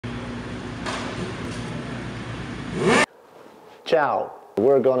Ciao!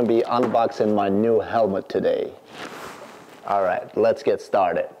 We're going to be unboxing my new helmet today. Alright, let's get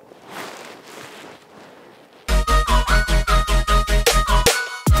started.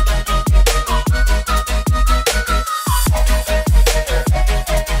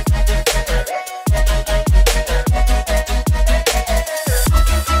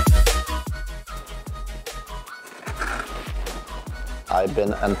 I've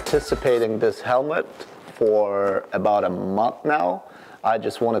been anticipating this helmet for about a month now. I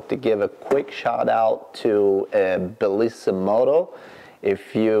just wanted to give a quick shout out to Bellissimoto.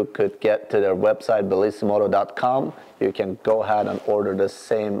 If you could get to their website, bellissimoto.com, you can go ahead and order the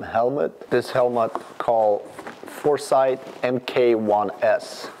same helmet. This helmet called Forcite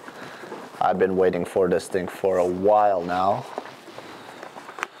MK1S. I've been waiting for this thing for a while now.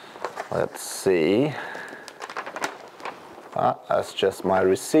 Let's see. That's just my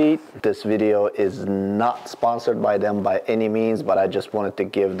receipt. This video is not sponsored by them by any means, but I just wanted to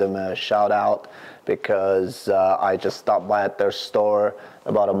give them a shout out because I just stopped by at their store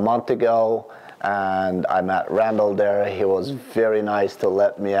about a month ago and I met Randall there. He was very nice to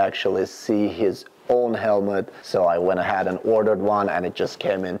let me actually see his own helmet. So I went ahead and ordered one and it just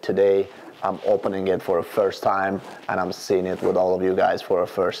came in today. I'm opening it for the first time and I'm seeing it with all of you guys for the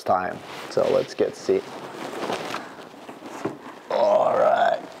first time. So let's get see.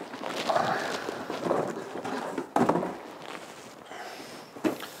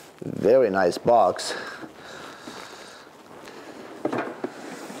 Very nice box.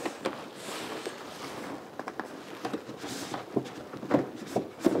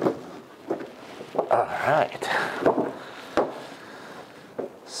 All right.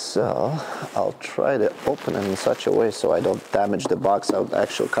 So I'll try to open it in such a way so I don't damage the box. I would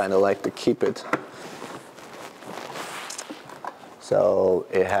actually kind of like to keep it. So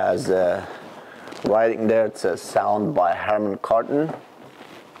it has writing there. It says "Sound by Harman Kardon."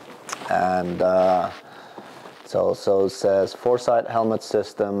 And it also says Forcite helmet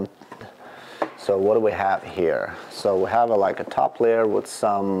system. So what do we have here? So we have like a top layer with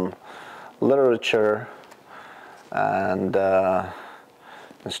some literature and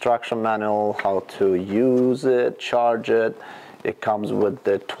instruction manual, how to use it, charge it. It comes with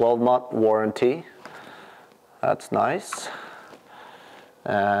the 12-month warranty. That's nice.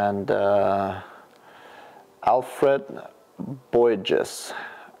 And Alfred Boyges,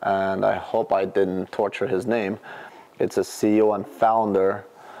 and I hope I didn't torture his name. It's a CEO and founder,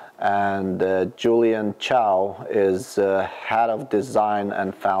 and Julian Chow is head of design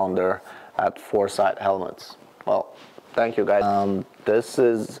and founder at Forcite Helmets. Well, thank you guys. This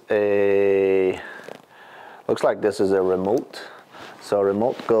is looks like this is a remote. So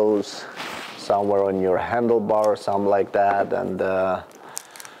remote goes somewhere on your handlebar or something like that, and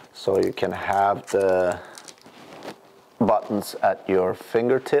so you can have the buttons at your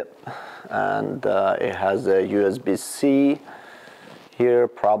fingertip, and it has a USB-C here,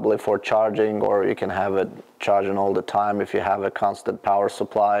 probably for charging, or you can have it charging all the time if you have a constant power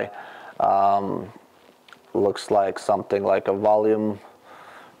supply. Looks like something like a volume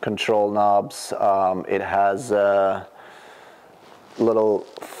control knobs. It has a little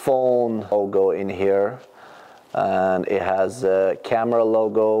phone logo in here, and it has a camera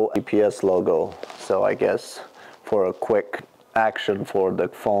logo, GPS logo. So I guess for a quick action for the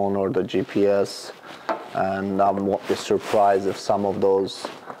phone or the GPS, and I won't be surprised if some of those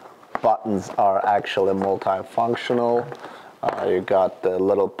buttons are actually multifunctional. You got the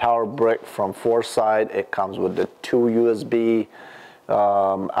little power brick from Forcite. It comes with the 2 USB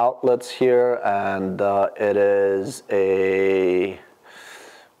outlets here, and it is a,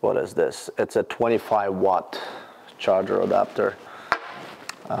 what is this? It's a 25-watt charger adapter.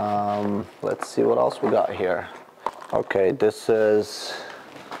 Let's see what else we got here. Okay, this is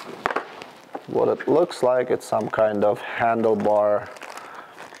what it looks like. It's some kind of handlebar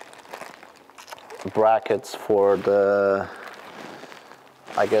brackets for the,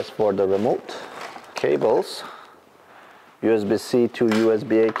 I guess, for the remote. Cables, USB-C to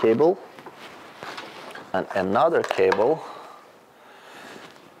USB-A cable, and another cable,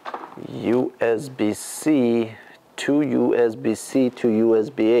 USB-C to USB-C to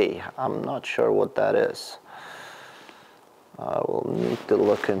USB-A. I'm not sure what that is. I will need to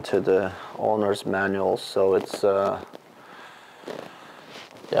look into the owner's manual. So it's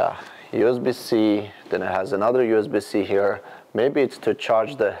yeah, USB-C, then it has another USB-C here. Maybe it's to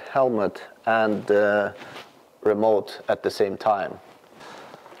charge the helmet and the remote at the same time.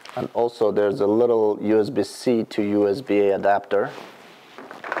 And also there's a little USB-C to USB-A adapter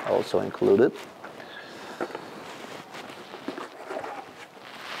also included.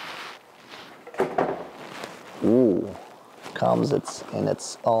 Ooh, comes in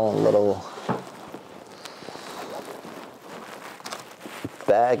its own little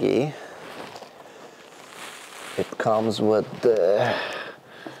baggie. It comes with the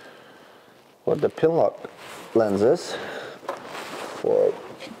pin lock lenses for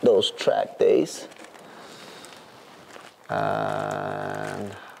those track days.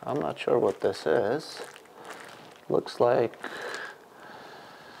 And I'm not sure what this is. Looks like,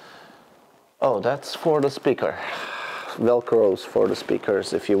 oh, that's for the speaker. Velcros for the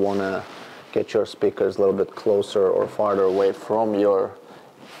speakers if you want to get your speakers a little bit closer or farther away from your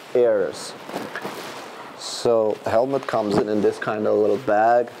ears. So the helmet comes in this kind of little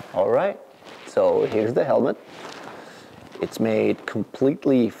bag. All right, so here's the helmet. It's made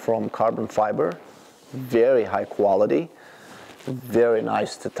completely from carbon fiber, very high quality, very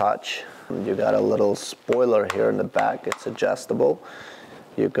nice to touch. You got a little spoiler here in the back, it's adjustable.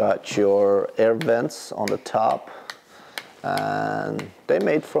 You got your air vents on the top, and they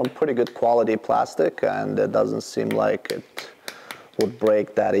made from pretty good quality plastic, and it doesn't seem like it would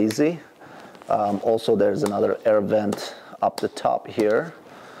break that easy. Also, there's another air vent up the top here,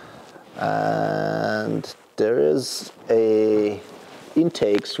 and there is a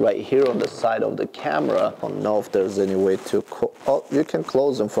intakes right here on the side of the camera. I don't know if there's any way to, oh, you can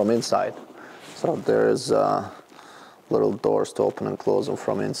close them from inside. So there's little doors to open and close them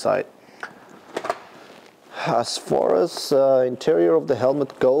from inside. As far as interior of the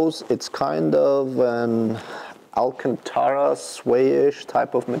helmet goes, it's kind of an Alcantara sway-ish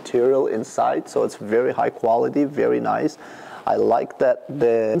type of material inside, so it's very high quality, very nice. I like that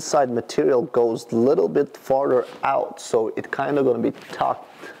the inside material goes a little bit farther out, so it's kind of going to be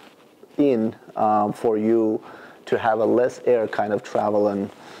tucked in for you to have a less air kind of traveling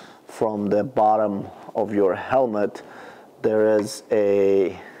from the bottom of your helmet. There is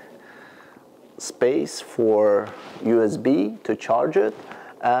a space for USB to charge it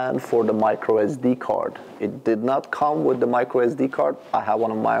and for the micro SD card. It did not come with the micro SD card. I have one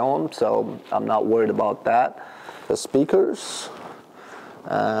of my own, so I'm not worried about that. The speakers,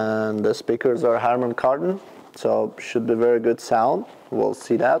 and the speakers are Harman Kardon, so should be very good sound. We'll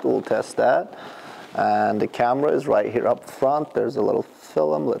see that, we'll test that. And the camera is right here up front. There's a little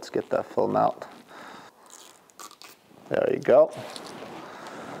film. Let's get that film out. There you go.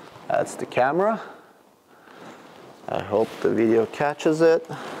 That's the camera. I hope the video catches it.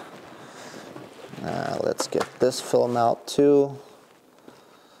 Let's get this film out too.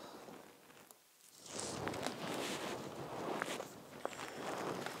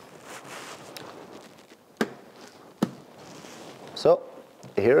 So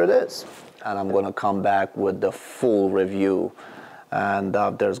here it is, and I'm going to come back with the full review, and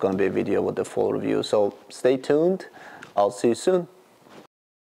there's going to be a video with the full review, so stay tuned. I'll see you soon.